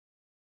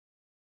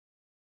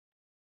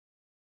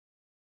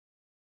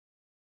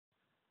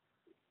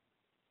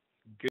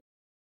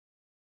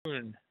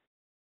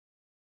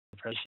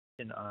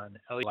presentation on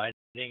LED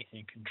lighting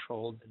and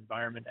controlled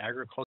environment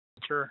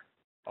agriculture,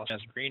 also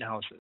as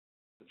greenhouses.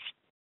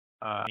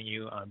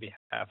 You on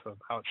behalf of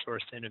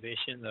Outsourced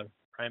Innovation, the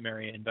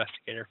primary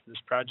investigator for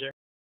this project,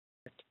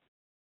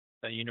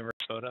 the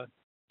University of Minnesota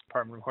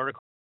Department of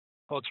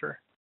Horticulture,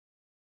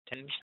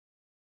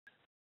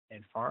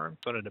 and Farm,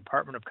 so the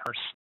Department of Commerce,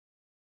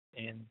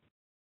 and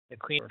the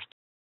Clean Earth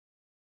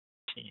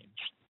teams.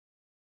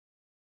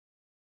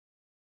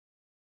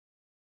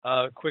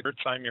 Quick,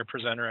 I'm your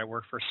presenter. I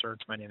work for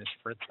CERTS. My name is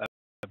Fritz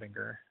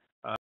Ebinger.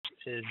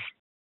 Is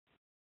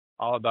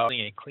all about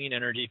building a clean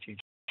energy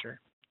future.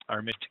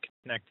 Our mission to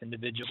connect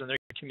individuals and their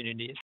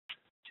communities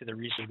to the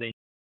resources they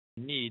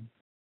need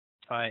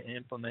to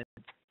implement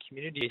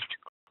community-based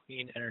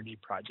clean energy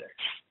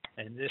projects.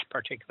 And in this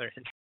particular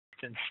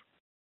instance,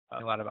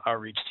 a lot of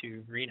outreach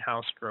to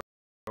greenhouse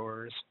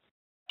growers,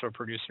 solar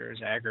producers,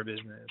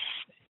 agribusiness,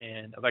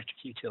 and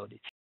electric utilities.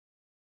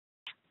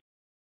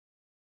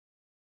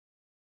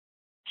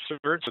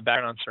 CERTS, the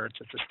background on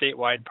CERTS, it's a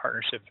statewide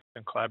partnership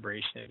and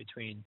collaboration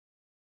between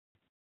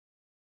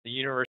the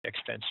University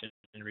Extension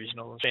and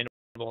Regional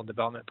Sustainable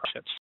Development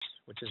Partnerships,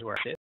 which is where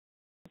I sit,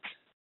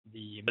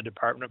 the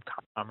Department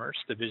of Commerce,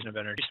 Division of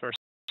Energy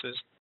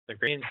Resources, the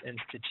Grains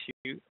Institute,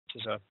 which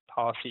is a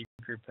policy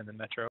group in the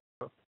metro,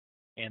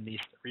 and the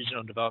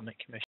Regional Development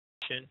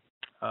Commission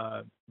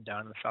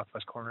down in the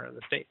southwest corner of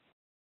the state.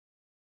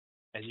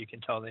 As you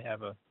can tell, they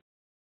have a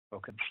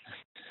focus.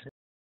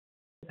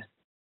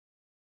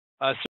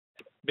 So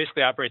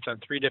basically operates on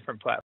 3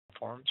 different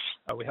platforms.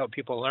 We help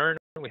people learn,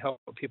 we help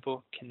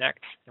people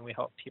connect, and we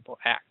help people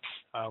act.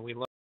 We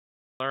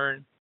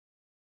learn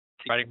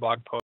writing blog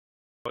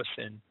posts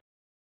and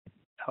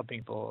helping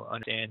people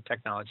understand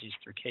technologies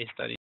through case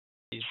studies.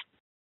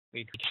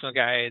 We create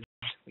guides.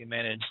 We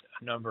manage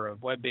a number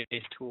of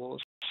web-based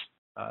tools.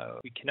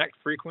 We connect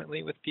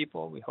frequently with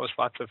people. We host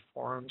lots of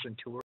forums and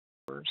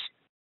tours.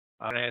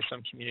 Organize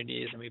some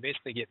communities, and we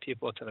basically get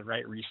people to the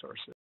right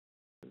resources.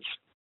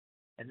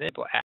 And then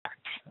people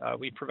act.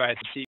 We provide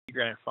seed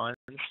grant funds,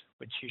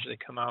 which usually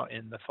come out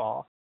in the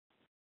fall.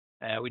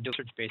 We do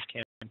research-based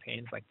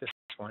campaigns like this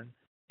one,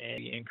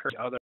 and we encourage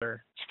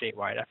other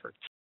statewide efforts.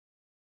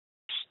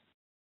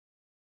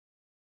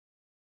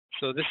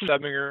 So this is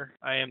Ebinger.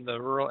 I am the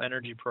Rural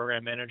Energy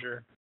Program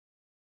Manager.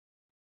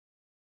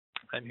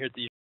 I'm here at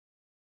the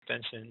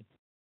Extension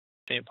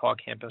St. Paul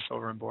campus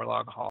over in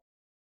Borlaug Hall.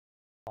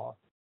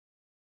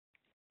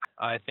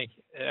 I think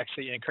it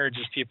actually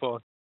encourages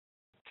people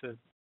to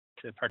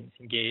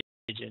engage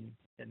in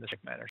the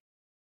subject matter.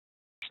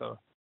 So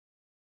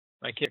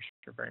my kids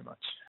are very much.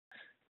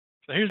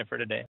 So here's it for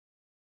today.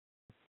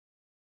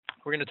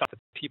 We're going to talk to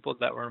people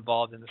that were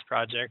involved in this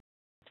project.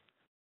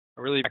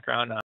 A really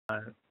background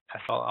on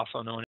SL,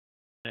 also known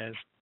as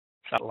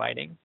satellite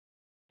lighting.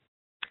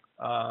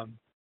 I'll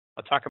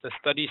talk about the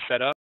study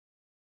setup,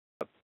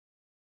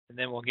 and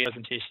then we'll get a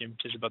presentation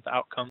which is about the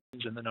outcomes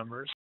and the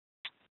numbers,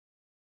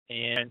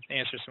 and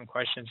answer some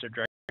questions or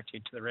direct you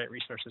to the right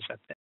resources at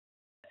the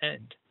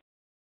end.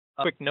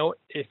 A quick note,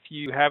 if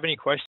you have any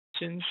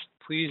questions,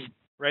 please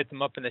write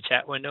them up in the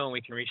chat window and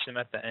we can reach them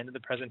at the end of the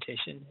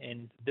presentation.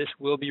 And this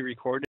will be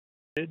recorded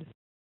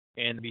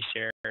and be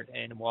shared,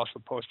 and we'll also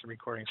post the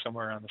recording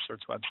somewhere on the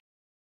CERTS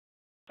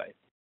website.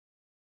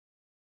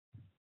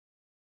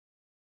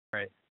 All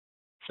right,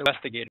 so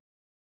investigators.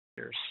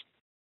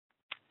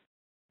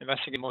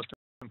 Investigate the most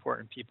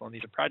important people in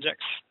these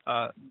projects.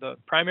 The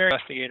primary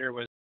investigator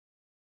was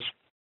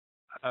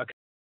a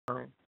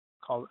firm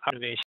called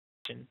Innovation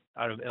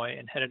out of Illinois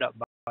and headed up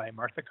by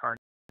Martha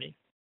Carney.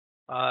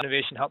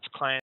 Innovation helps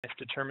clients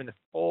determine the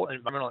full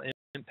environmental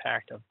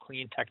impact of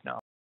clean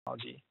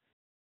technology.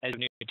 As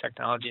new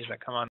technologies that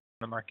come on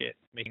the market,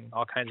 making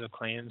all kinds of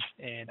claims,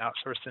 and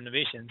Outsourced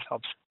Innovations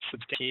helps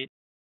substantiate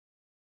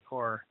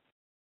or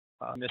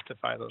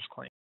mystify those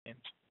claims.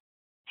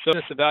 So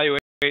let's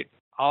evaluate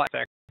all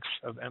aspects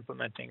of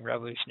implementing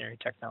revolutionary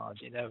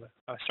technology. They have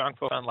a strong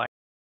focus on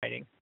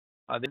lighting.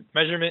 The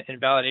measurement and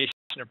validation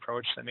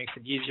approach that makes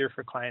it easier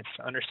for clients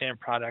to understand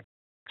products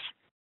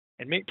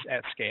and make it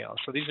at scale.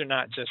 So these are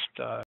not just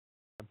a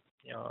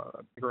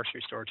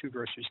grocery store, 2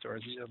 grocery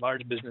stores. These are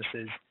large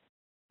businesses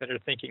that are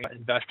thinking about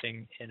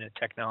investing in a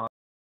technology,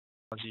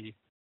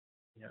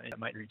 that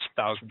might reach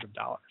thousands of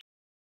dollars,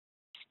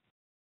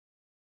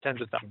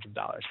 tens of thousands of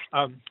dollars.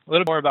 A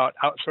little more about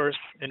Outsourced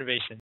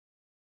Innovation.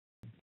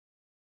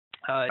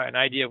 An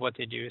idea of what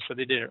they do. So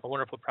they did a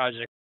wonderful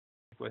project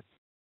with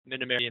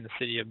Mid-America in the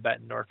city of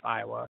Bettendorf,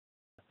 Iowa.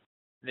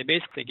 And they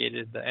basically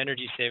gated the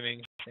energy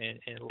savings and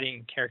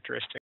lighting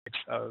characteristics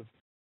of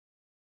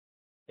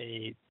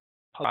a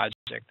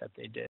project that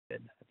they did.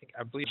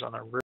 I believe it was on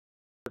a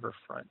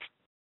riverfront.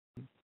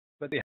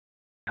 But they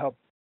helped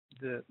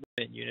the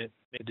unit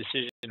make a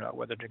decision about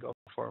whether to go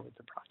forward with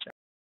the project.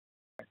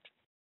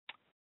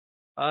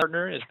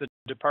 Partner is the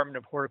Department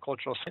of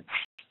Horticultural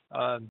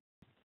Science,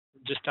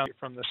 just down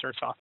from the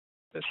CERTS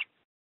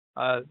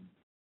office.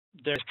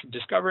 There's to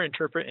discover,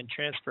 interpret, and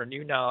transfer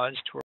new knowledge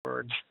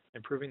towards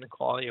improving the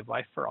quality of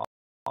life for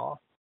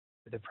all,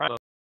 with the promise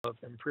of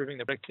improving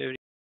the productivity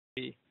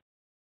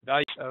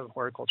values of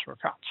horticultural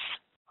crops.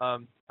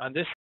 On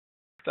this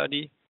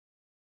study,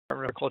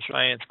 Department of Horticultural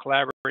Science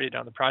collaborated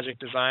on the project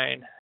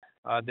design.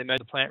 They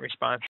measured the plant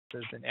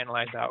responses and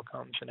analyzed the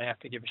outcomes. And I have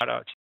to give a shout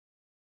out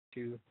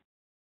to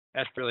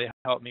Esther, really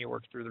helped me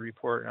work through the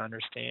report and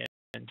understand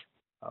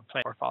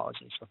plant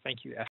morphology. So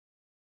thank you,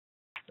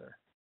 Esther.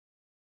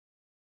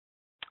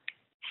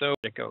 So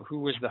who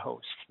was the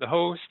host? The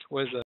host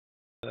was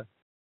a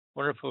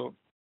wonderful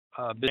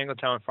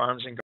Angletown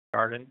Farms and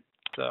Garden.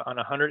 It's on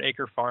a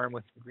 100-acre farm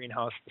with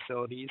greenhouse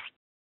facilities.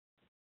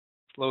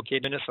 It's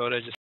located in Minnesota,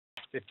 just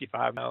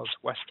 55 miles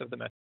west of the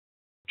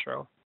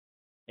metro.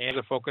 And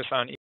a focus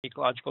on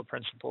ecological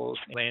principles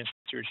and land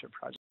stewardship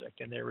project,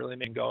 and they're really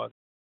making go of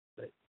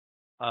it.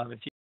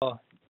 It's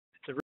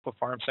a real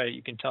farm site.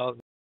 You can tell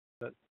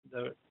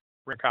the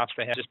crops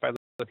they have just by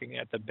looking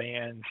at the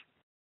bands,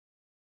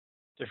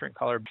 different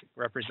color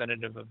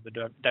representative of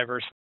the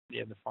diversity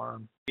of the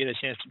farm. You get a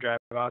chance to drive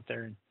out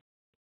there, and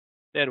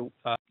they had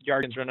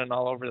yardens running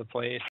all over the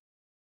place,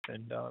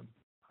 and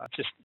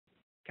just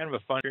kind of a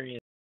fun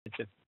experience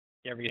if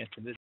you ever get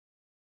to visit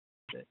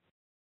it.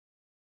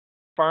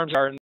 Farms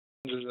Gardens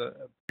is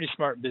a pretty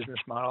smart business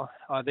model.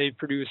 They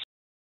produce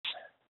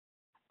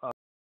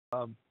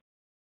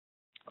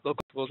local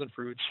vegetables and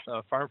fruits,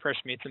 farm fresh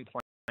meats and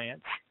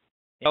plants,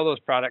 and all those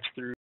products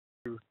through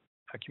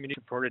a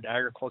community-supported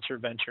agriculture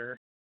venture.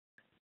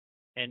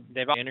 And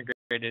they've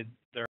integrated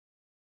their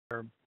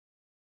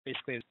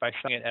basically by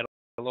selling it at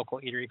a local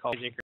eatery called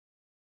Acre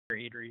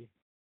Eatery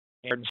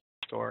and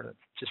store that's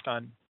just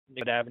on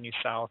Nicollet Avenue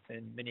South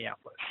in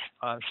Minneapolis.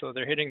 So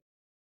they're hitting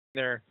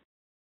their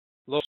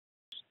local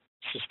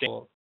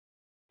sustainable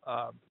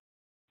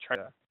try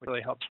to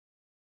really helps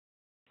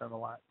them a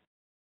lot.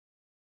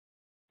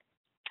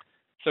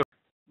 So,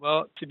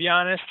 well, to be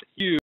honest,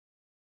 you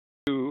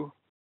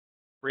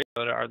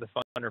are the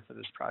funder for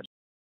this project.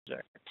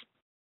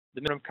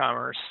 The Minnesota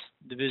Commerce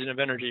Division of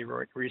Energy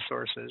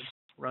Resources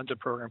runs a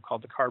program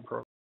called the CARD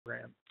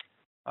program.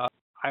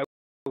 I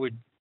would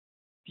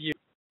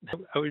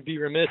be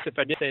remiss if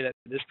I did say that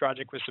this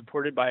project was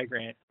supported by a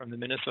grant from the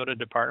Minnesota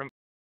Department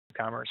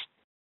of Commerce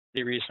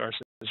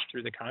Resources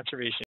through the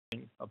Conservation,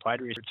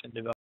 Applied Research, and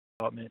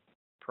Development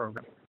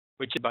Program,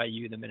 which is by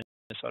you, the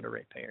Minnesota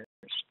ratepayers.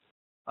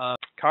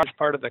 CARD is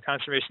part of the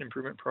Conservation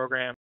Improvement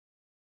Program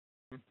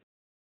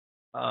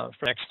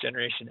for Next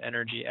Generation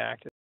Energy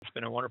Act. It's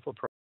been a wonderful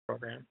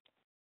program.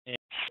 And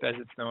as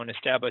it's known,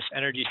 establish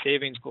energy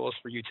savings goals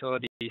for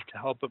utilities to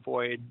help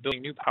avoid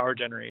building new power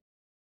generation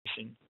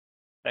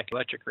that can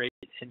electric rate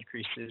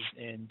increases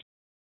and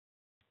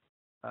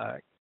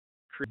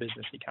create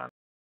business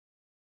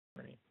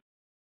economy.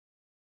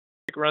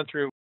 Quick run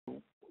through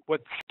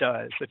what this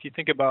does. If you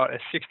think about a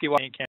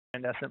 60-watt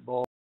incandescent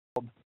bulb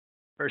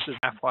versus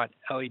a half-watt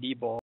LED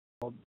bulb,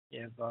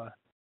 you have a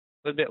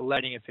little bit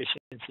lighting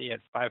efficiency at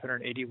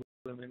 580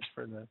 lumens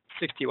for the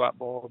 60-watt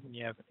bulb, and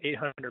you have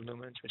 800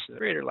 lumens, which is a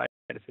greater light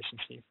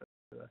efficiency for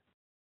the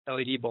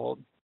LED bulb.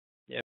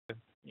 You have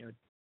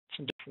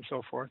some difference and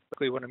so forth.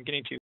 Basically, what I'm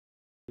getting to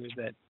is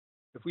that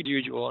if we do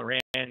usual and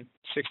ran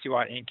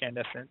 60-watt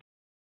incandescent,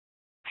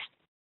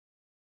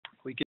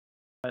 we could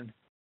run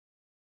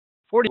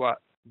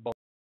 40-watt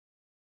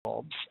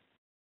bulbs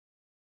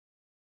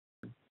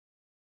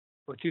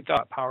with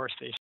 2,000 power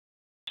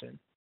station,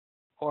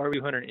 or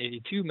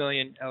 282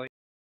 million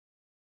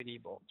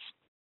LED bulbs.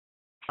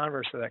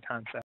 Converse of that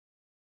concept.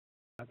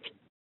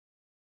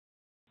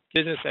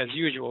 Business as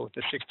usual with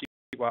the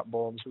 60-watt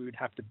bulbs, we would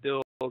have to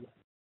build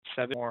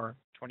 7 more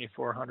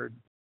 2,400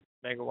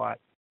 megawatt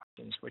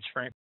options, which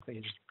frankly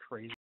is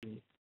crazy.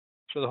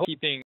 So the whole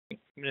keeping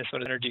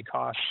Minnesota energy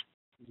costs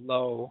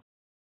low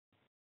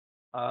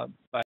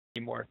by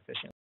being more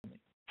efficient.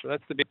 So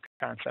that's the big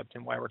concept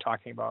and why we're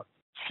talking about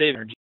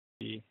saving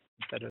energy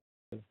instead of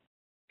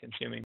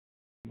consuming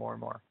more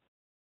and more.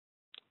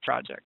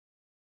 Project.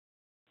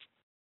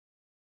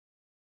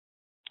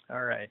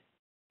 All right,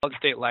 solid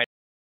state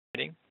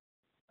lighting.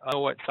 I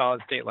know what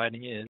solid state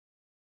lighting is.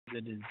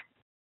 It is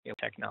a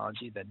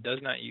technology that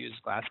does not use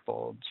glass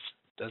bulbs,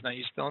 does not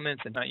use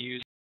filaments, and not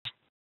use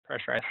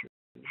pressurized,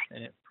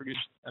 and it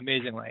produces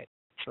amazing light.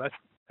 So that's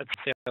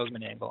the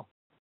salesman angle.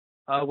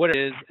 What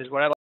it is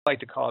what I like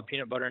to call a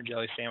peanut butter and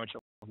jelly sandwich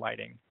of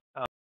lighting.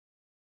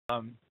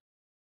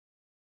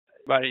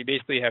 But you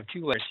basically have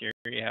two layers here.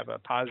 You have a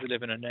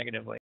positive and a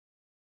negative layer.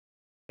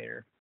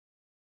 I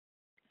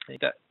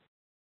think that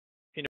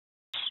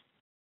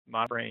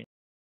my brain,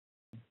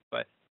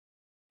 but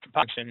the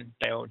function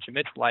diode which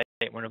emits light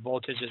when a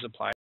voltage is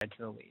applied to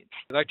the leads.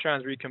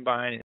 Electrons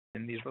recombine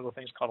in these little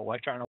things called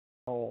electron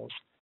holes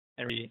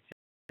and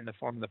in the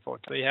form of the photon.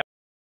 So you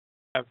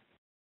have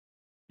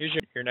here's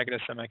your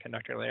negative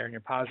semiconductor layer and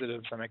your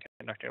positive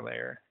semiconductor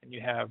layer, and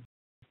you have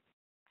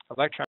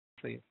electrons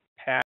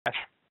pass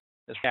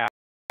this gap,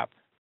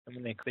 and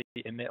when they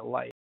emit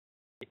light.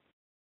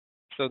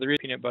 So the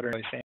peanut butter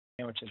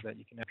sandwich is that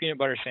you can have peanut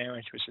butter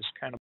sandwich, which is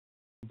kind of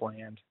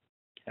bland.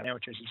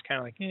 Sandwiches is kind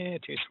of like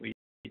too sweet,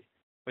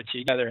 but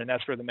together, and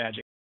that's where the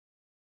magic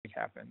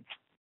happens.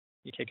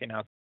 You're kicking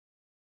out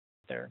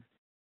there.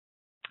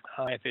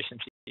 high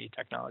efficiency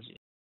technology.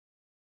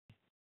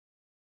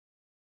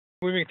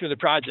 Moving through the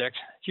project,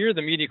 here are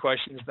the meaty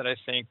questions that I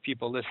think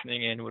people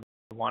listening in would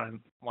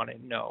want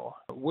to know.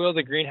 Will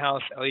the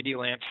greenhouse LED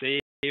lamp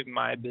save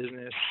my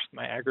business,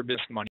 my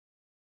agribusiness money?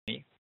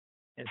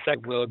 And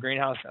second, will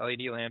greenhouse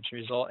LED lamps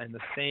result in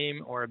the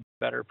same or a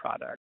better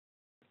product?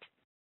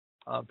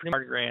 Pretty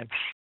much grants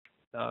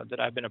that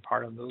I've been a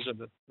part of, those are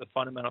the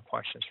fundamental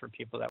questions for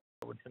people that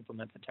would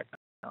implement the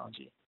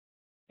technology.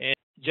 And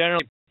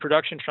generally,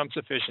 production trumps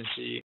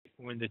efficiency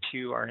when the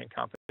two are in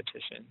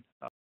competition.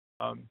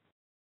 So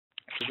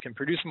they can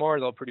produce more,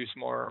 they'll produce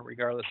more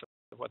regardless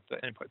of what the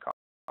input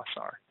costs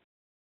are.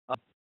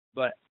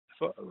 But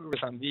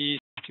focus on these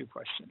two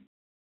questions.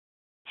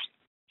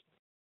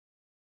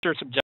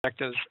 Research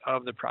objectives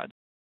of the project.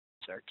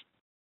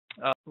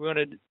 We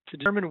wanted to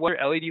determine whether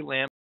LED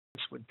lamps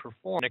would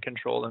perform in a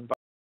controlled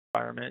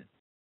environment,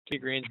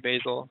 greens,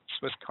 basil,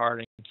 Swiss chard,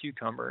 and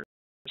cucumbers,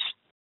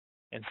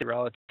 and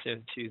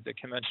relative to the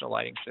conventional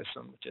lighting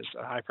system, which is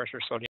a high-pressure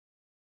sodium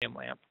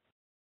lamp.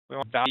 We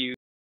want value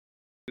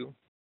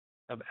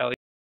of LED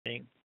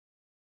lighting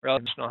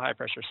relative to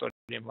high-pressure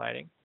sodium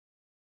lighting.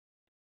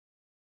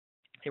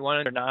 He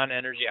wanted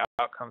non-energy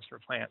outcomes for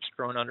plants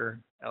grown under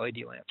LED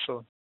lamps.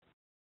 So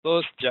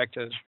those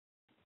objectives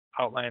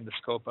outline the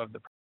scope of the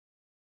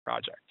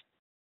project.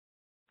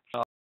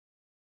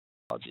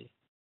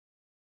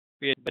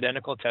 We had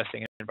identical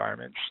testing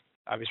environments.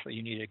 Obviously,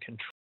 you needed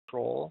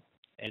control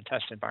and a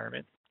test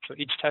environment. So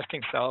each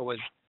testing cell was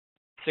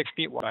 6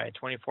 feet wide,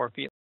 24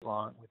 feet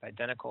long, with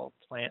identical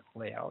plant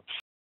layouts.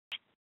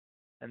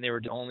 And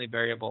the only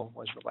variable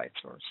was the light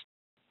source.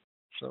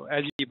 So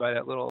as you see by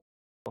that little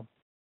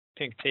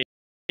pink tape,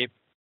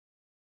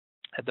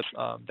 at the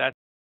that's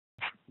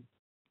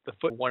the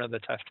foot of one of the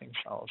testing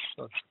cells.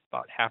 So it's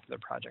about half of the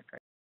project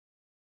right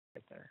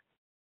there.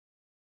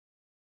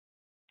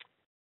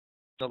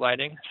 The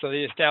lighting. So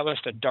they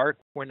established a dark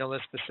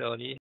windowless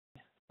facility.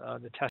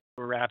 The tests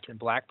were wrapped in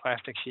black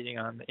plastic sheeting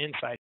on the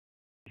inside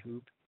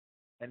hoop,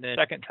 and then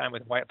second time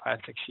with white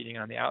plastic sheeting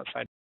on the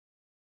outside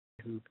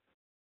hoop.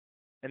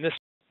 And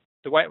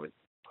the white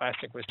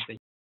plastic was the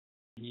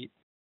heat,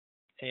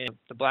 and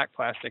the black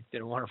plastic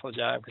did a wonderful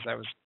job because I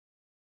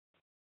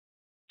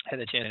had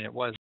the chance, and it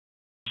was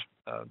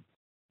a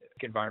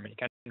environment. You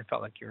kind of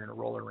felt like you're in a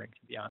roller rink,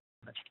 to be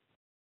honest.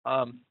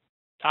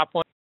 Top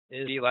one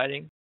is the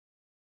lighting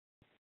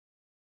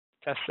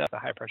test cell, the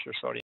high pressure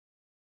sodium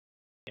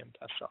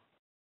test cell.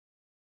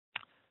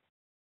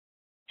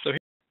 So here,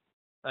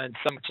 and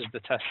some which is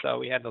the test cell,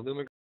 we had the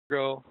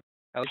LumiGrow,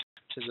 which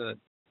is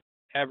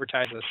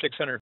advertised as a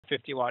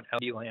 650 watt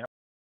LED lamp.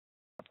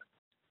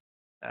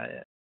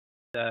 As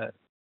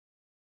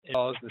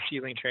well as the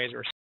ceiling trays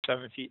were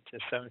 7 feet to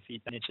 7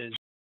 feet 10 inches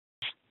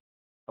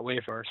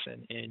away from us,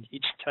 and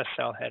each test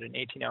cell had an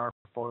 18-hour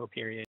photo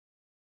period,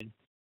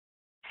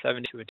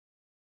 7 to a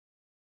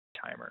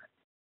timer.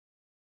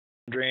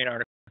 Drain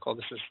article.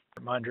 This is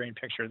the Mondrain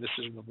picture. This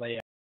is the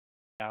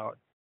layout.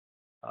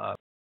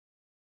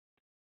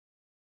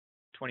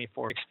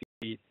 24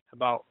 feet,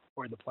 about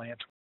where the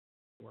plants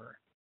were.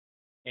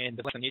 And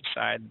the plants on each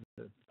side,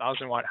 the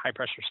 1,000 watt high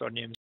pressure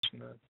sodiums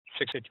and the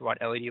 650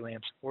 watt LED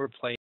lamps were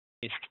placed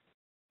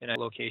in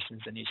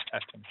locations in each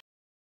testing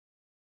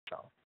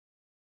cell.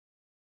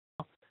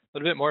 A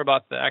little bit more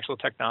about the actual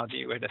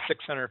technology. We had a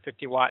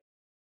 650 watt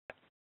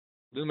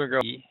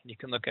LumiGrow. You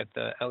can look at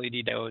the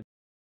LED diodes.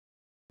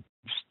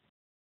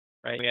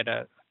 Right, we had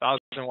a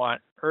 1,000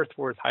 watt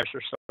Earthworth high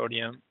pressure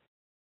sodium.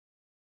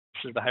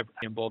 This is the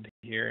hyperconium bulb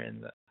here,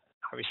 and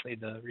obviously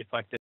the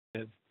reflective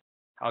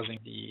housing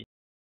the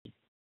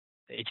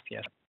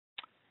HPS.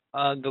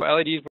 The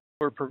LEDs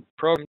were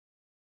programmed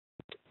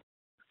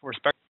for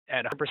spectrum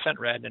at 100%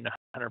 red and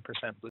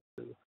 100% blue.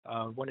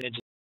 One advantage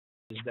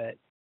is that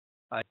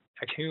I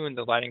tune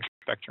the lighting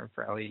spectrum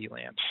for LED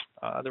lamps.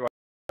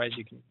 Otherwise,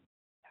 you can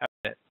have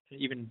it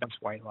even dumps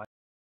white light.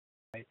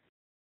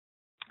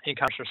 In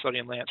contrast,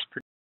 sodium lamps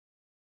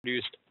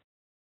produced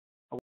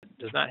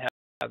does not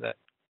have that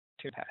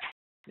tune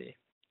capacity.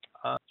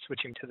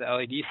 Switching to the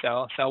LED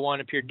cell, cell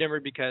 1 appeared dimmer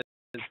because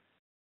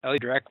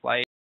LED direct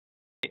light,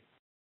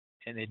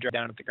 and they drop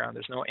down at the ground.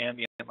 There's no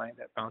ambient light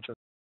that bounces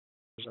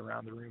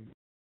around the room.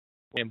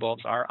 And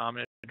bulbs are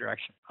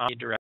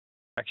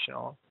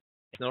omnidirectional.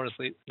 It's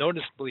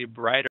noticeably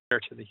brighter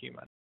to the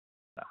human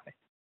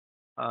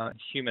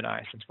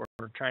eye, since we're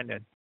trying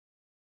to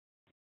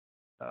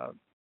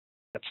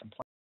get some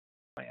plants.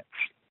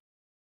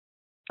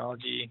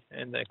 Technology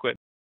and the equipment.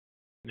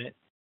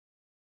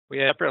 We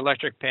had a separate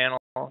electric panel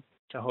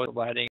to hold the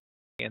lighting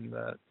and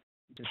the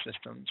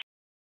systems.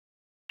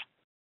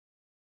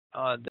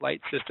 The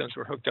light systems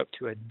were hooked up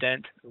to a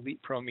Dent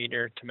Elite Pro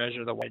meter to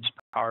measure the wattage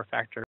power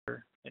factor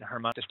and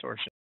harmonic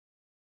distortion.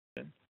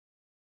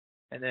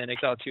 And then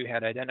XL2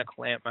 had identical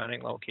lamp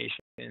mounting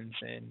locations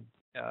and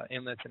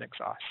inlets and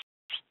exhausts.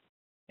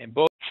 And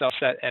both cells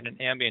set at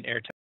an ambient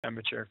air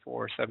temperature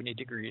for 70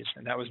 degrees,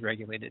 and that was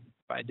regulated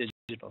by a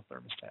digital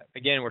thermostat.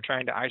 Again, we're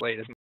trying to isolate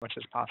as much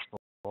as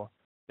possible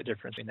the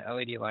difference between the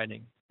LED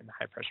lighting and the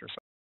high pressure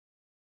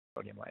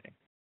sodium lighting.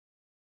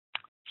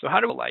 So how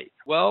do we light?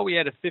 Well, we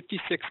had a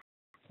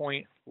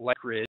 56-point light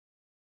grid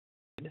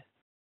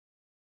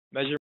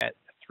measured at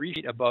 3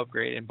 feet above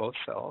grade in both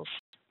cells.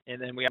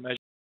 And then we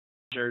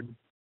measured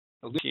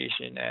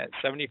illumination at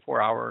 74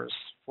 hours,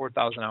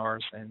 4,000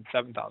 hours, and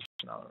 7,000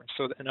 hours.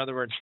 So in other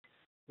words,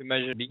 we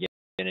measured the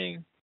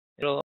beginning,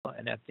 middle,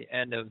 and at the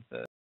end of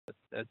the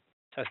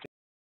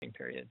testing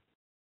period.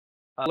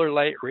 Solar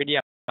light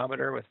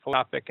radiometer with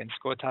phototopic and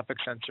scotopic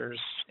sensors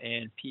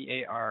and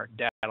PAR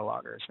data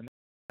loggers. And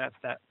that's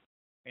that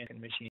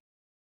machine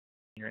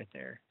right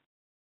there.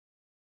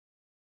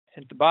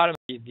 At the bottom,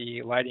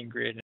 the lighting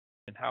grid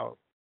and how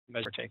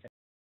measures are taken.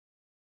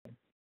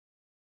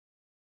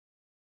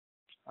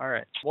 All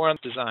right, more on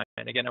design.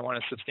 And again, I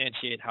want to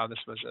substantiate how this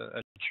was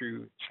a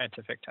true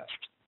scientific test.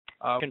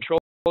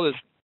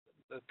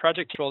 The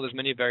project controlled as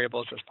many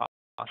variables as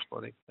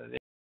possible.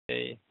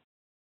 They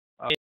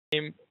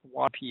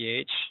water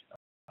pH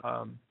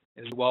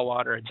is well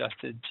water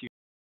adjusted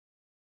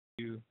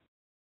to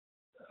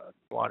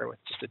water with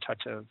just a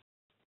touch of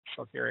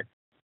sulfuric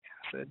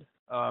acid.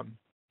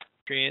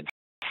 Nutrients,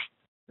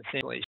 the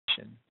same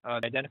relation.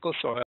 Identical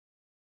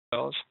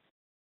soils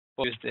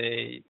used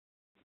a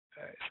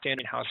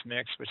standard house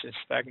mix, which is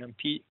sphagnum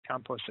peat,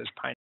 compost as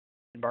pine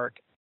bark,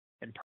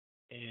 and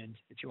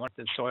if you want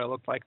the soil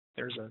look like,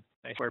 there's a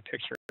nice square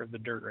picture of the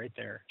dirt right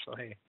there. So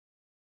hey,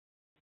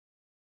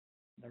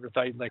 never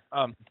thought you'd like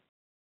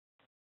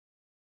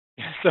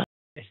so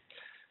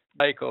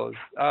cycles.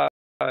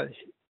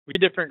 We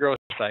do different growth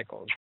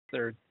cycles.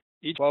 They're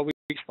each 12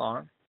 weeks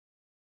long.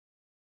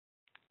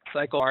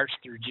 Cycle March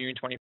through June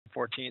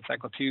 2014.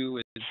 Cycle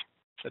 2 is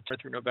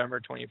September through November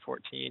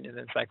 2014, and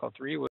then Cycle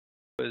 3 was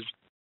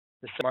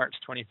March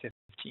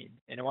 2015.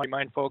 And I want to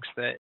remind folks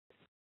that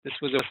this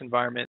was an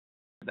environment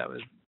that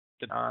was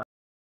on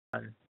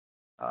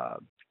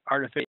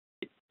artificial,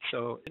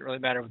 so it didn't really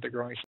matter what the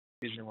growing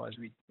season was.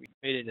 We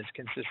made it as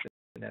consistent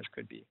as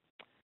could be.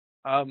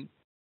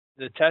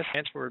 The test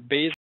plants were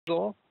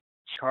basil,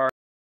 chard,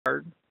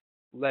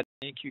 lettuce,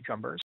 and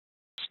cucumbers.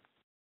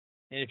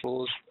 And it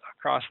goes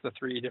across the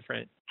 3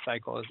 different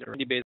cycles. There were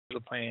 20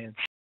 basil plants,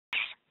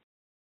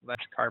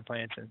 lettuce, chard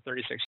plants, and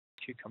 36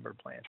 cucumber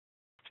plants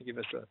to give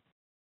us a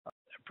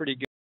pretty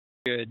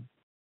good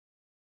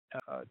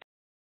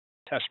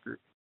test group.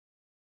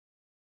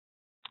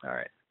 All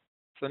right.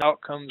 So now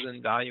outcomes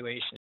and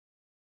valuation.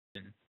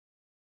 So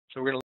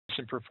we're going to look at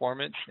some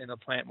performance in the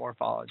plant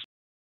morphology.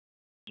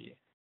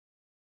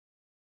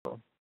 So,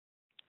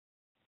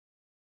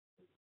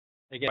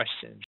 again,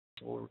 questions.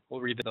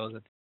 We'll read those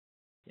at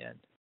the end.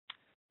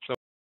 So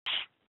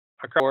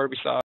across the board, we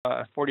saw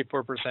a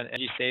 44%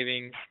 energy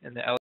savings in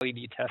the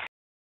LED test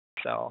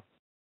cell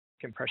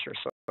compressor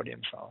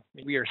sodium cell. I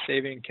mean, we are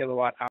saving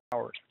kilowatt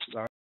hours, which is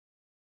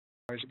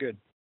always good.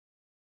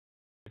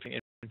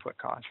 Input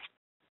costs.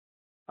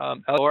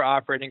 Lower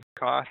operating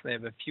costs. They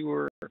have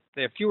fewer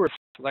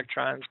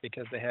electrons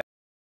because they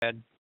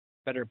had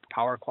better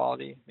power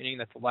quality, meaning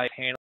that the light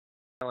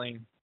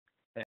handling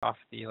off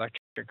the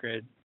electric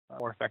grid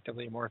more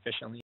effectively, more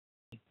efficiently.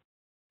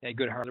 They had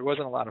good harmony. There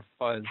wasn't a lot of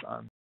fuzz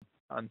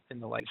in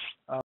the lights.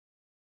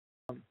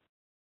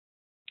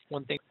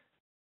 One thing,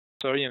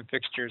 sodium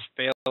fixtures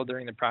failed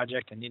during the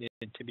project and needed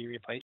to be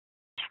replaced.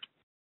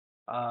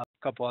 A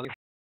couple others.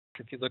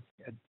 If you look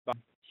at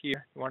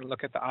here, you want to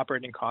look at the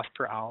operating cost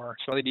per hour.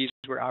 So LEDs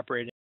were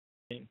operating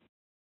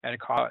at a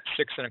cost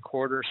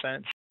 6.25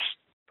 cents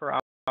per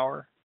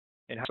hour,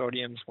 and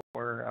sodiums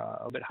were a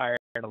little bit higher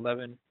at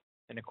 11.25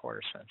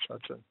 cents. So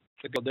it's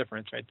a good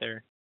difference right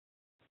there.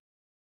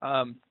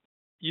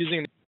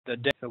 Using the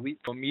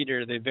litho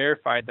meter, they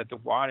verified that the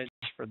wattage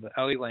for the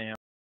LED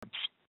lamps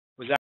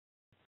was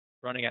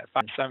actually running at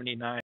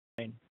 579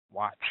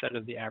 watts instead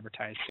of the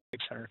advertised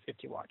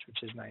 650 watts,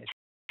 which is nice.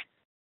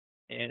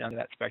 And on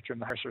that spectrum,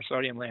 the harsher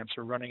sodium lamps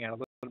are running at a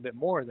little bit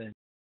more than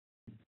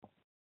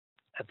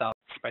 1,000,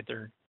 despite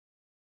their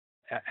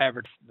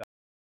average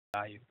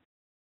value.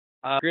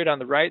 Grid on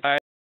the right side,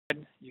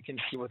 you can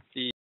see what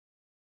the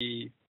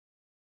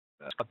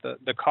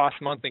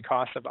monthly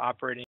cost of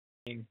operating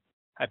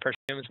high pressure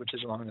systems, which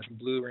is along this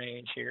blue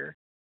range here.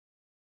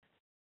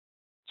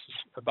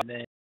 About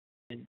then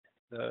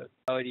the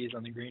LEDs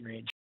on the green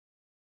range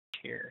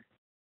here.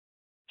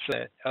 So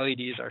that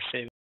LEDs are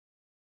saving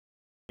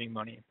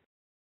money.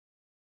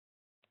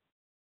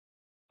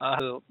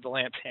 The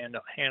lamps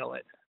handle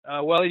it.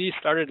 LEDs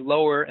started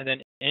lower and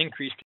then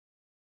increased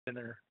in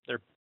their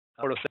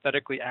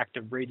photosynthetically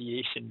active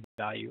radiation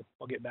value.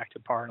 We'll get back to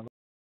PAR in a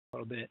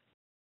little bit.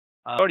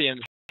 Sodiums,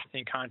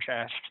 in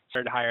contrast,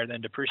 started higher than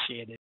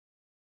depreciated.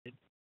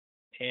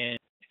 And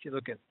if you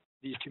look at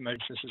these two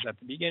measures, this is at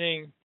the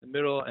beginning, the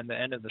middle, and the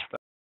end of the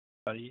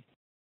study.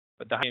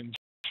 But the sodiums,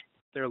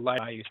 their light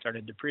value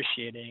started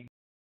depreciating,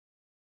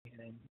 and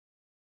it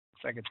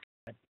looks like it's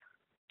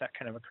that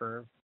kind of a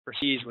curve. For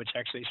C's, which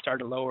actually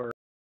started lower,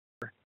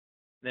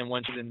 then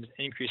once it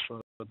increased a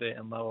little bit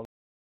and leveled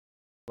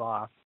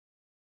off.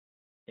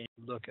 And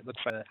look, it looks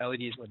like the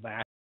LEDs would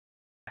last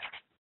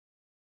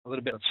a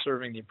little bit of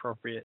serving the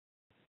appropriate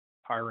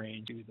power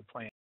range to the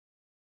plants.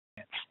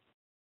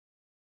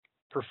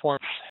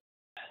 performance,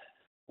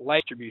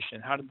 light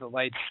distribution. How did the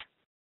lights?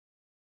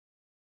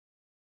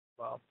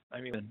 Well,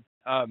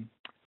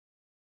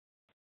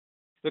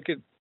 look at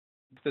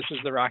this is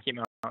the Rocky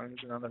Mountains,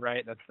 and on the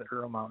right that's the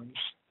Ural Mountains.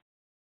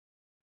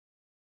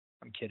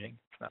 I'm kidding.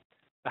 It's not.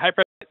 The high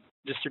pressure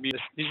distribution.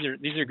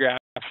 These are graphs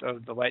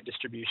of the light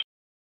distribution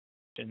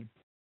within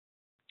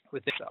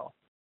the cell.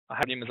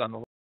 Hydrogen is on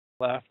the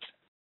left.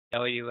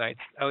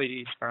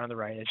 LEDs are on the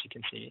right, as you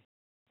can see.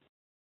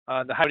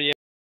 The hydrogen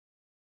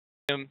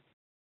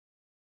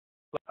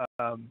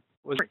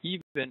was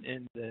even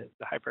in the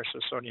high pressure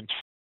sodium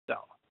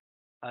cell.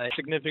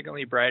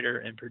 Significantly brighter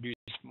and produced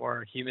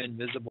more human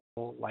visible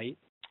light,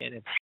 and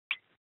it's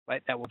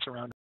light that walks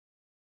around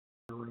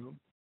the room.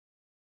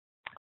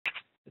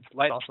 It's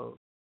light also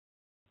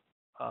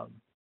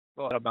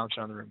it'll bounce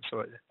around the room, so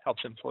it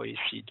helps employees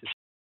see to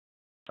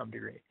some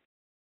degree.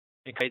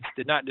 And lights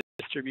did not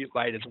distribute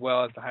light as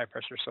well as the high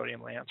pressure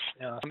sodium lamps.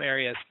 Some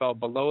areas fell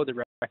below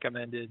the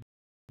recommended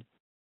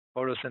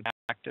photosynthetic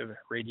active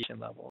radiation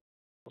levels.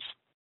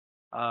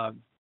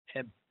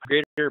 And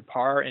greater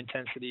power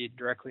intensity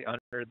directly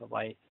under the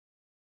light,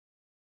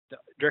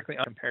 directly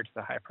compared to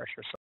the high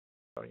pressure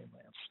sodium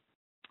lamps.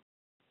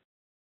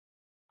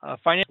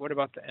 Finally, what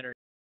about the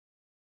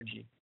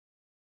energy?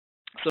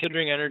 So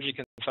considering energy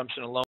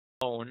consumption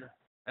alone,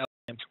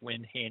 lamps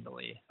win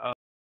handily.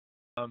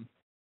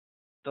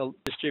 The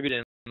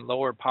distributed and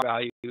lower power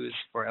values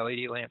for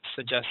LED lamps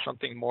suggest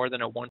something more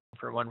than a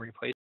 1-for-1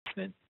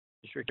 replacement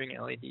if you're doing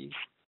LEDs.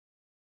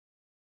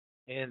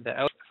 And the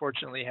LED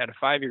fortunately had a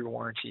 5-year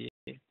warranty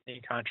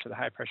in contrast to the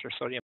high pressure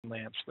sodium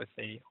lamps with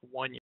a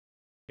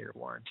 1-year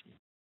warranty.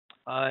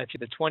 If you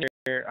have the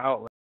 20-year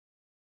outlay,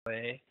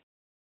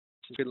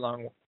 which is a good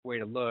long way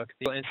to look,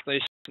 the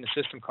installation and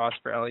system costs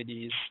for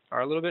LEDs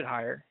are a little bit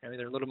higher. I mean,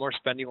 they're a little more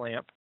spendy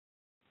lamp.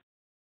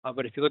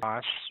 But if you look at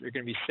costs, you're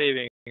going to be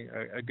saving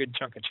a good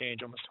chunk of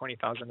change, almost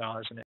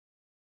 $20,000 in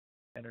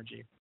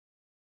energy.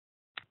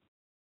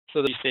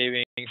 So the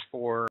savings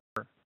for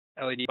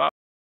LED about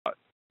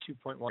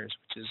 2.1 years,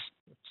 which is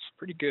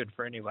pretty good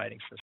for any lighting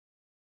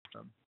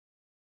system.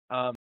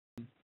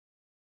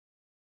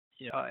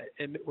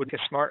 It would be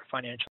a smart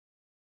financial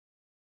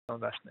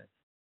investment.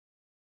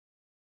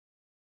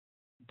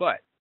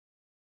 But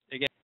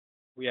again,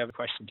 we have a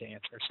question to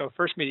answer. So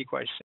first meaty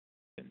question: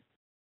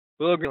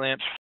 will green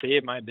lamps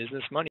save my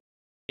business money?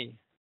 When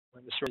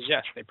the answer is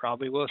yes, they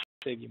probably will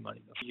save you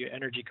money. They'll save you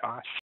energy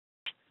costs.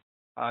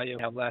 You'll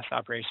have less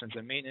operations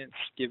and maintenance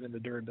given the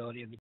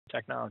durability of the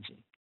technology.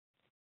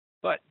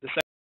 But the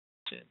second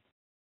question: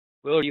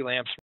 will LED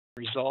lamps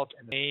result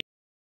in the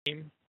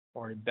same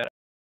or better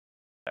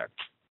effect?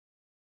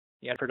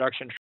 Yeah,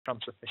 production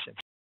trumps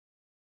efficiency.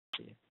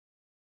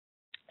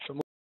 So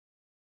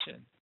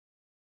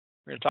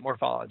we're going to talk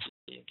morphology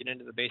and get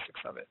into the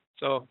basics of it.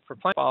 So for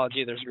plant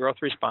morphology, there's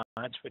growth response,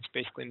 which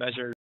basically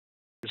measures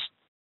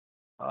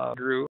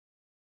grew.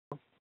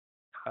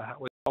 How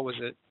was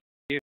it?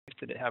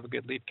 Did it have a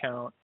good leaf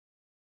count?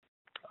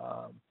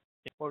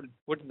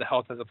 What did the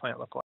health of the plant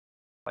look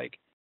like?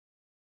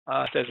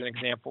 As an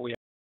example, we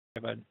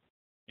have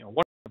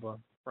one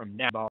from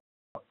NAB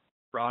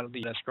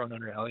broadleaf that's grown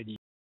under LEDs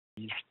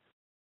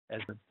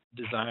as the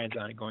designs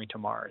on going to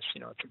Mars.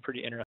 It's a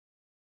pretty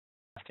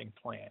interesting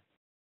plant.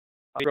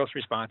 Growth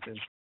responses.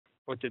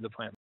 What did the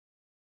plant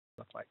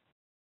look like?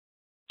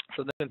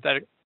 So the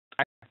synthetic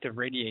active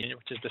radiation,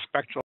 which is the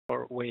spectral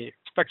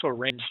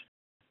range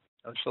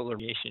of solar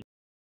radiation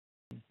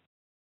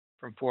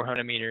from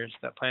 400 meters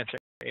that plants are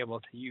able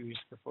to use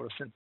for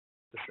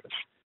photosynthesis.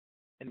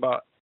 And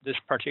about this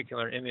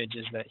particular image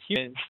is that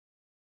humans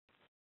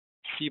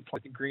see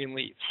the green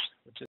leaves,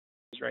 which is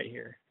right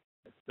here.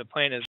 The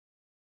plant is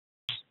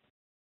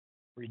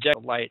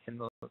rejecting light in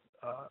the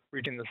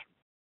reaching the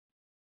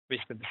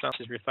basically the sun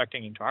is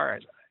reflecting into our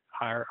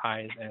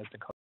eyes as the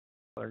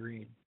color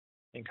green.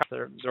 And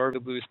they're absorbing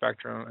the blue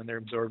spectrum and they're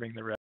absorbing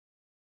the red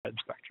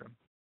spectrum.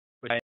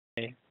 Which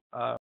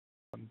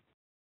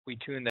we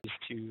tune that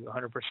to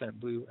 100%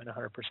 blue and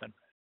 100% red.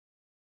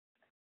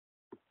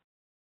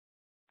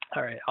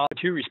 All right,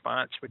 CO2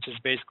 response, which is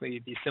basically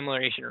the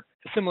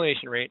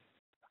assimilation rate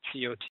of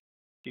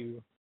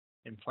CO2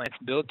 in plants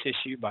build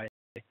tissue by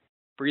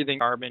breathing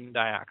carbon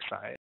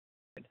dioxide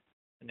and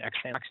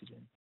exhaling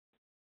oxygen.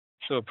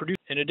 So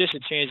in addition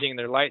to changing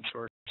their light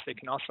source, they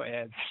can also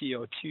add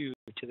CO2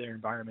 to their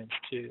environments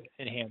to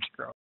enhance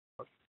growth.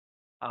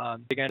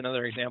 Again,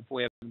 another example,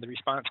 we have the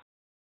response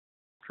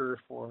curve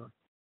for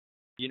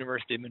the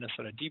University of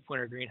Minnesota Deep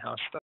Winter Greenhouse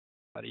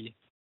Study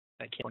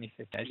that came in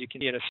 2015. As you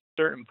can see, at a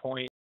certain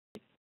point,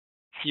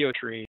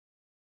 CO2 rates,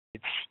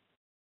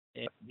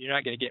 you're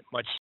not going to get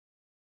much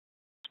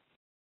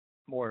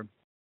more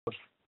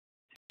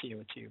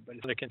CO2, but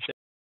it's a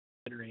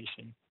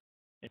consideration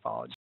in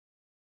ecology.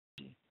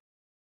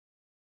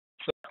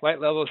 So light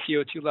level,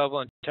 CO2 level,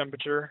 and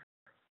temperature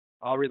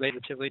all relate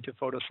relatively to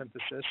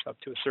photosynthesis up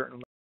to a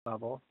certain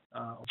level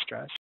of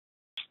stress.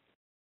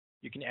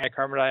 You can add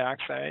carbon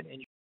dioxide and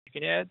you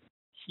can add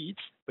heat,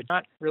 but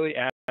not really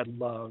add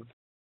love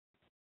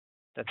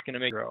that's going to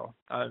make it grow.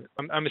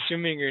 I'm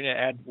assuming you're going to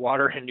add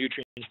water and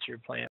nutrients to your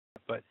plant,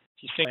 but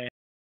if you say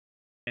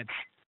plants,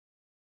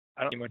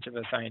 I don't see much of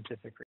a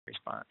scientific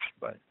response,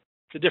 but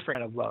it's a different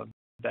kind of love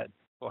that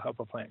will help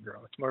a plant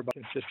grow. It's more about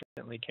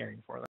consistently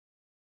caring for them.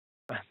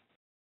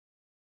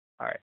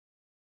 All right.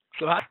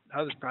 So how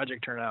does this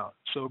project turn out?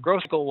 So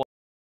growth cycle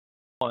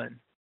 1.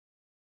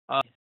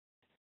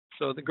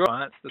 So the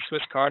growth, the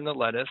Swiss chard and the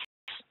lettuce,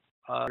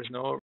 there's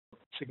no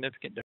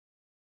significant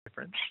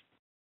difference.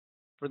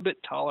 We're a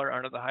bit taller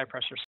under the high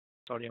pressure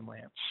sodium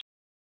lamps.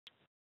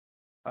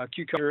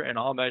 Cucumber in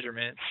all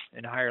measurements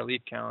and higher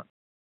leaf count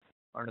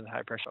under the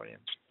high pressure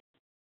sodiums.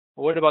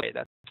 Well, what about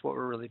that's what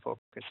we're really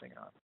focusing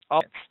on.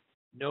 All plants,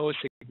 no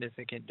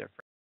significant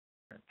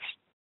difference.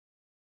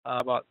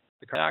 About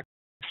the carbon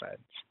dioxide,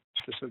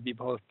 this would be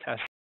both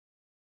test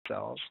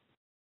cells.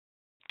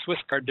 Swiss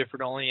chard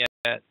differed only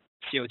at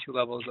CO2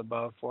 levels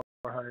above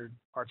 400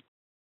 parts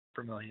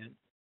per million,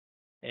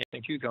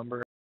 and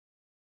cucumber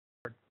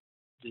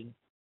didn't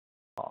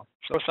fall.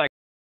 So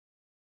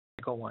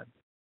cycle 1,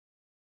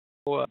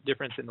 no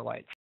difference in the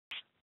lights.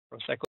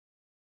 Cycle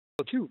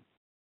 2,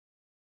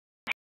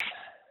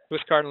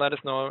 Swiss chard and lettuce,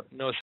 no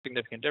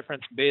significant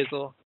difference.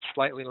 Basil,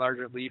 slightly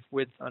larger leaf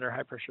width under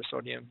high pressure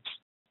sodiums.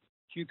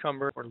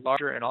 Cucumber were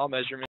larger in all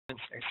measurements,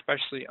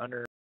 especially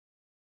under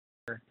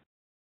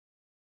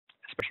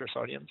pressure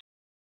sodiums.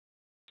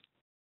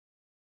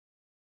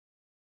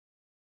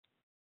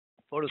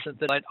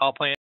 Photosynthetic light, all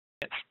plants,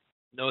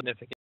 no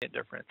significant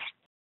difference.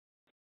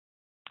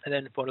 And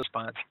then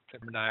photoresponse,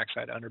 carbon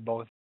dioxide under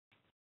both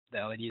the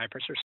LED and high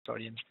pressure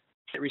sodiums.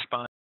 It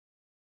responds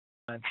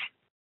at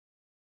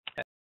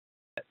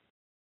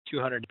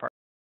 200 parts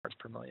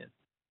per million.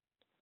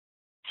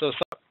 So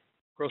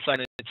growth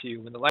cycle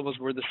 2, when the levels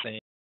were the same,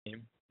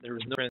 there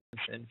was no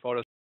difference in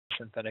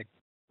photosynthetic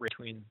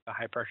between the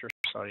high pressure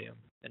sodium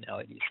and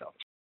LED cells.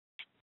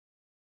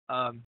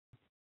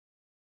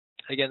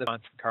 Again, the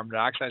response to carbon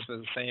dioxide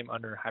was the same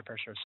under high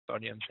pressure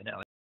sodiums and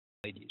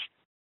LEDs.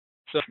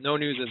 So no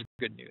news is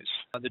good news.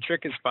 The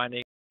trick is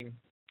finding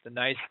the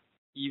nice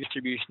even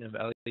distribution of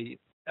LED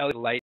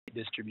light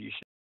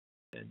distribution.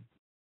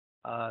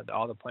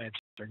 All the plants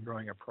are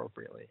growing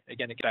appropriately.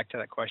 Again, to get back to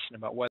that question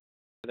about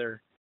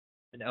whether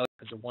an LED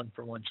is a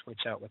 1-for-1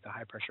 switch out with a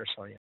high pressure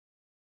sodium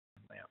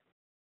lamp.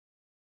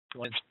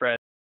 When it's spread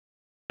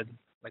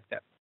like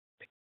that.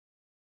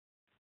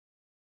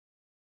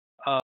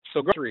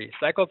 So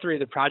cycle 3,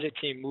 the project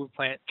team moved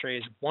plant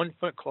trays 1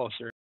 foot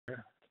closer to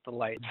the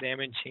light,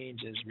 examined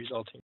changes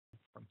resulting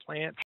from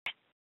plants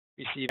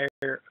receive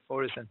higher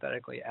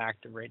photosynthetically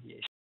active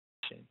radiation.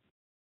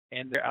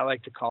 And there, I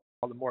like to call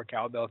the more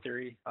cowbell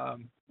theory.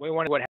 We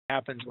wonder what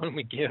happens when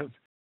we give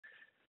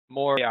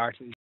more AR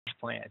to these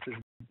plants.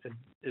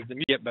 Is the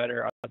meat get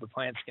better? Are the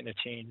plants going to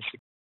change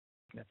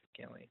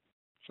significantly?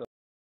 So,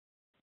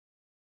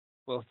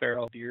 Will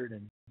Ferrell beard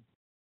and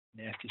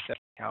nasty set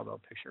cowbell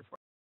picture for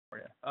you.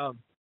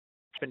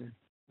 The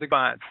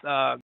response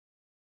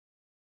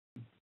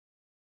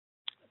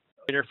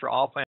later for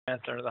all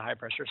plants under the high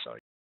pressure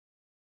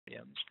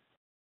sodiums.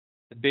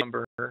 The big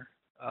number,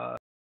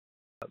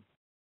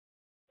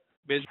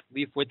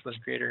 leaf width was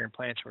greater and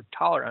plants were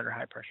taller under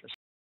high pressure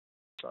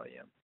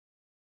sodium.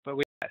 But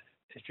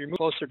if you're moving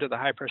closer to the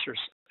high pressure,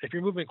 if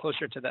you're moving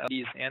closer to the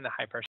LEDs and the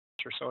high pressure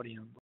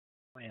sodium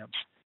lamps,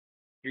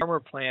 you're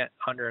more plant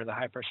under the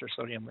high pressure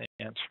sodium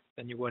lamps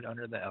than you would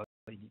under the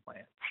LED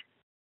plants.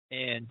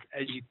 And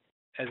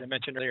as I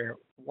mentioned earlier,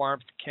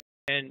 warmth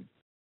can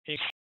increase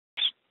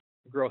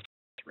growth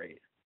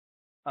rate.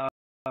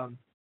 And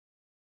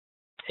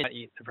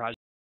the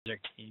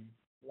project team.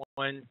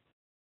 One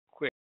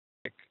quick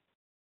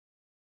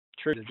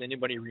trick: does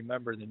anybody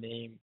remember the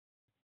name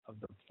of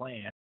the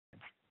plant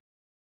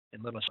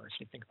in Little Shores?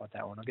 You think about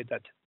that one. I'll get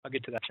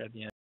to that at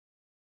the end.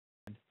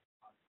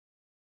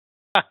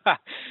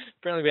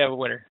 Apparently, we have a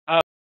winner.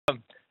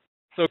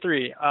 So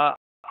 3.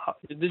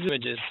 These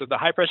images. So the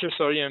high pressure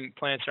sodium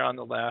plants are on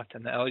the left,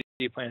 and the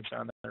LED plants are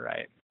on the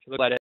right. If you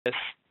look at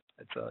lettuce,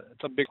 it's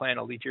a big plant,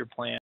 a leafier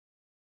plant.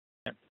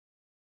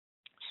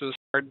 So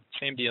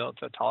same deal.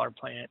 It's a taller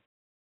plant.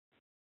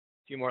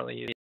 A few more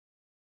leaves.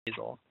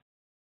 Basil.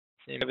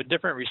 So you have a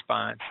different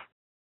response.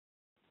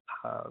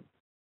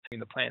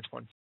 The plants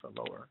 1 foot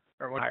lower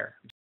or 1 higher.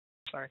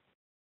 Sorry.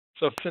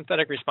 So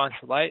synthetic response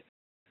to light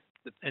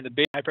and the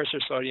big high pressure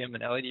sodium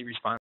and LED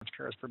response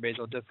curves for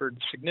basil differed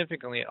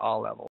significantly at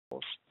all levels.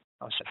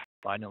 I'll just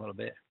slide in a little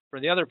bit. For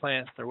the other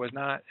plants, there was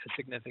not a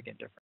significant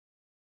difference.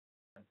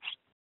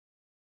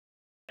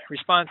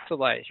 Response to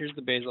light. Here's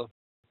the basil.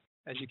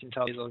 As you can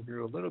tell, basil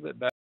grew a little bit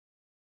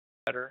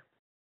better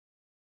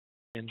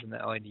than the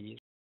LEDs.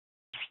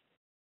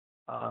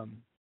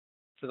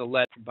 For the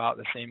LED, about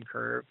the same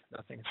curve.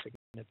 Nothing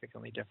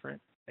significantly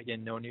different.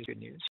 Again, no news, good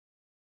news.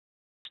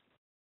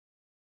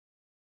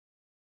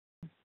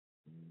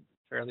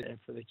 Fairly, and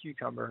for the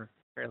cucumber,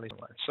 fairly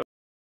similar. So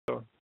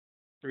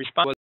the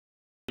response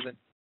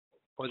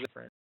was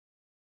different.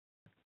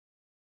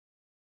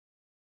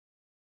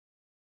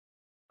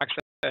 I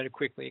said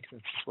quickly because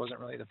this wasn't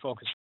really the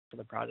focus for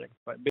the project,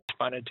 but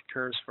corresponded to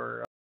curves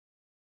for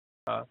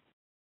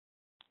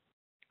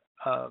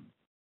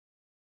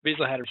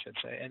basal header, I should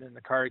say, and then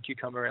the carrot,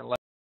 cucumber, and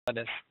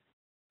lettuce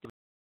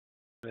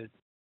would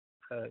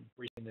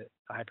reaching the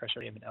high pressure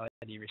sodium and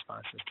LED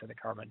responses to the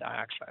carbon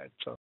dioxide.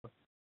 So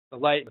the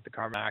light with the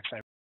carbon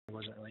dioxide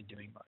wasn't really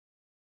doing much.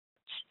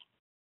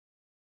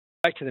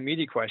 Back to the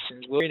meaty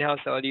questions. Will greenhouse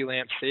LED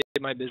lamps save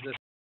my business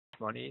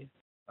money?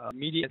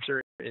 Meaty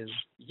answer is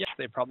yes,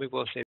 they probably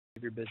will save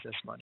your business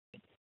money.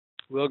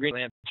 Will green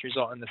lamps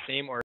result in the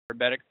same or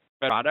better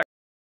product?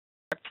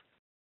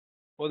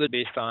 Well, they're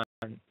based on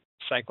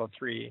cycle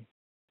 3.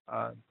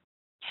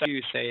 So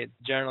you say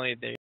generally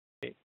they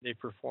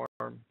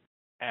perform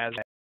as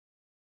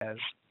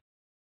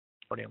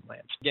sodium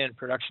lamps. Again,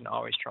 production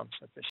always trumps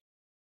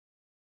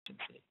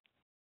efficiency.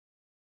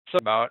 So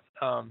about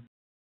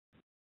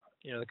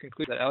the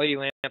conclusion that LED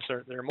lamps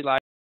they're a more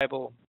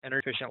reliable,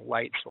 energy efficient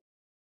light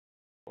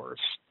source.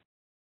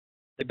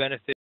 They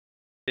benefit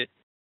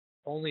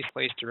only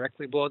placed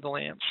directly below the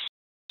lamps,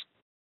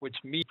 which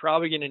means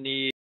probably going to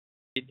need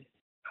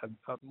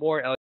more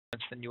LED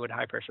lamps than you would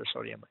high pressure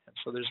sodium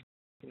lamps. So there's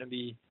going to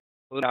be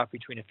a little gap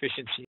between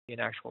efficiency and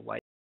actual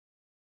light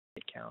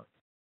count.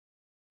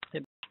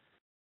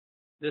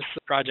 This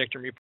project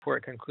and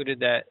report concluded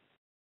that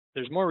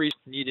there's more research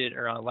needed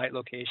around light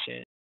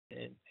location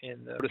and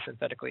the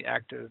photosynthetically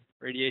active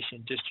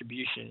radiation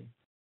distribution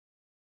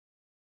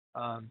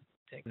and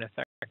an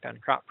effect on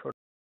crop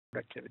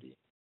productivity.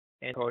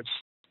 And approach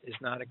is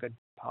not a good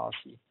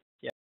policy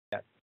yet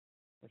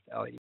with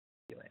LED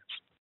lamps.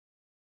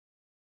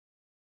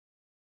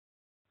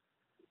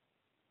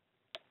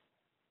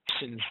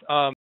 Questions.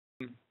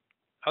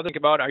 I'll think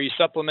about, are you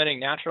supplementing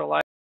natural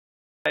light?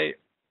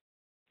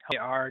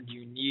 How many do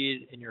you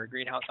need in your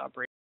greenhouse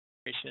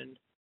operation?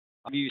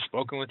 Have you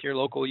spoken with your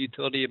local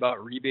utility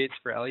about rebates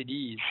for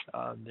LEDs?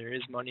 There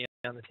is money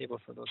on the table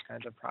for those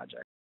kinds of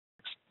projects.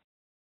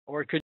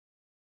 Or it could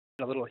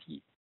be a little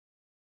heat.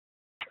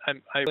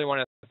 I really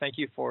want to thank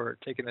you for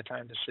taking the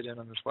time to sit in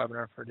on this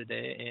webinar for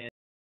today,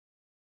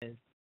 and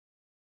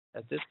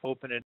at this point,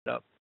 open it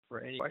up for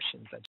any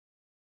questions that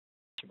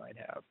you might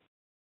have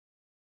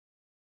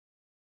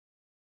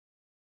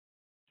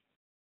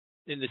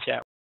in the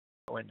chat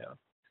window.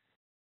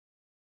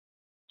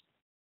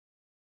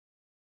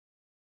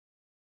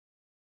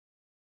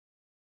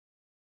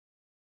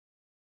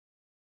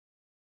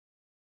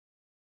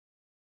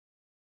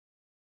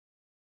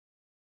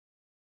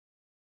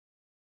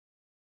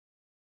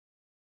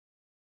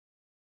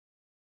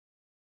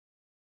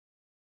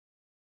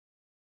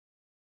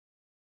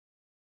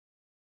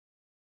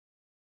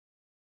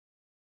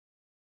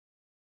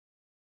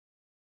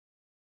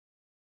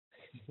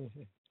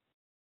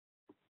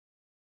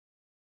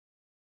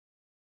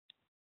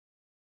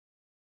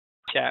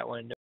 Chat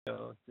window,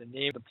 the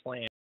name of the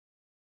plant,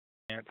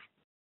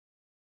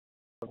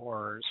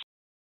 Horrors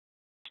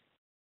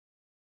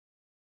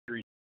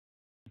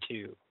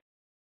 3-2.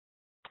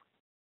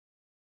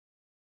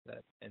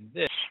 And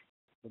this,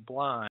 the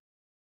blind,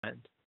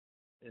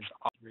 is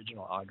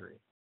original Audrey.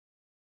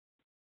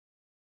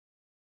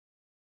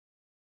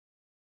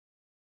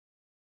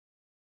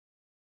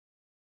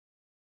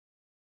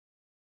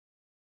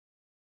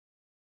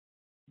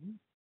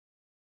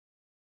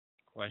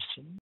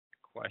 Question.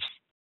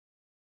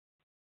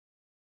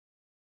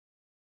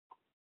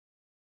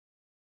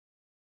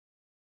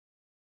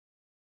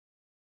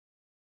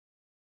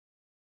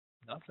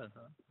 Nothing,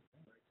 huh?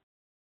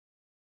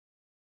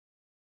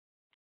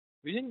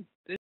 We didn't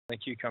the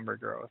cucumber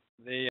growth.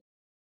 They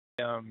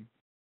the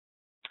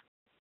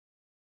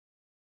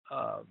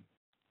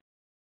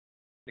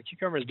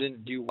cucumbers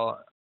didn't do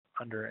well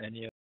under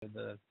any of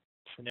the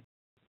scenarios,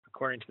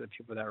 according to the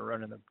people that were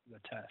running the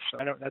test. So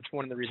that's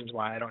one of the reasons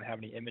why I don't have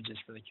any images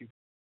for the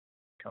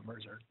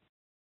cucumbers. Or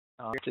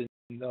in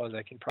those,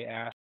 I can probably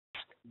ask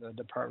the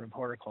Department of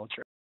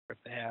Horticulture if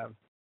they have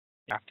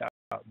draft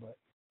out. But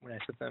when I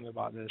asked them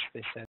about this,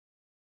 they said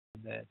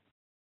that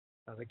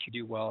they could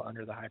do well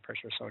under the high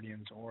pressure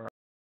sodiums or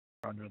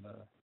under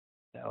the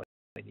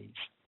LEDs.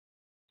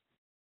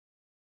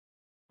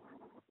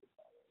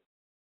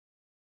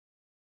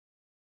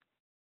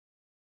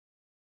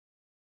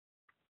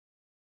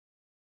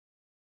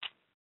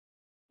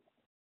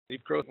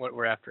 Leaf growth, what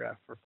we're after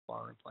for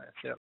flowering plants.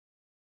 Yep.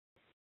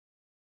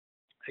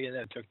 Again,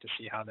 that took to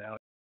see how the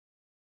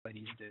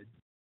LEDs did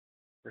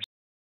for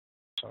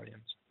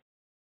sodiums.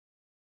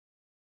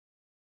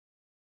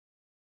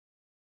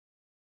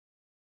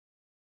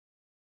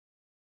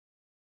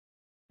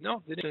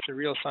 No, they didn't. It's a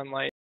real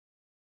sunlight.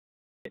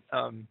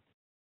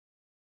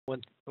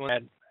 When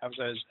as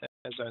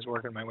I was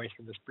working my way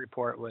through this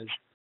report was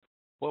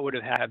what would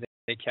have had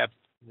they kept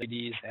the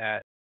LEDs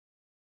at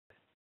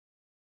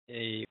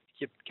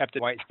kept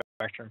it white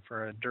spectrum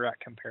for a direct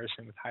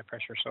comparison with high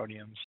pressure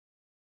sodiums,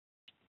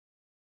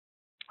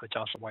 which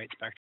also white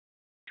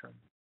spectrum.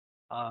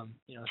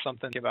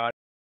 Something about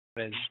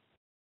as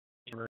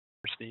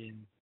university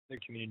and the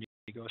community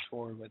goes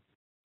forward with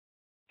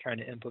trying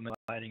to implement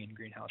lighting in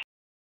greenhouses.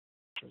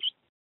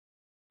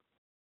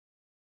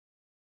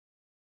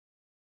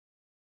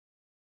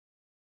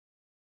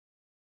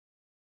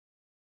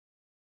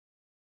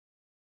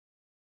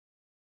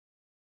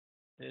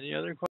 Any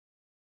other questions?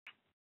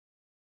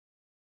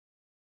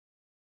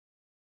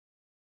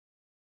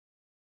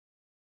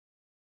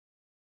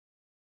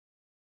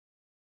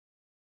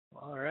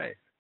 All right.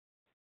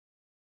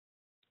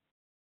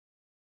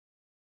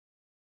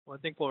 Well,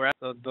 I think we'll wrap.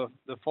 The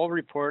full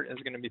report is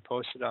going to be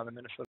posted on the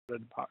Minnesota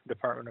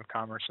Department of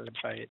Commerce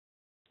website,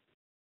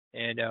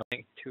 and I'll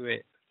link to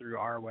it through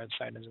our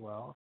website as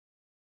well.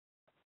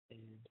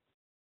 And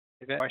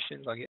if you have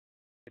questions, I'll get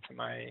to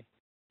my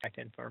contact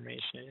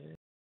information.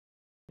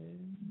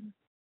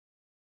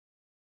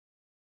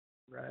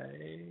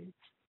 Right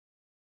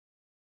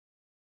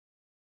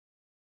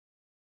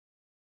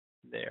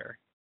there.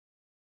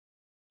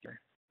 You're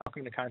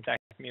welcome to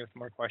contact me with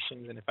more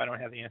questions, and if I don't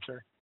have the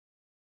answer,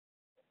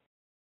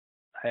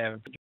 I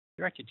have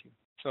directed you.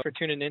 So for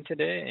tuning in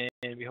today,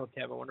 and we hope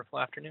you have a wonderful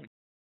afternoon.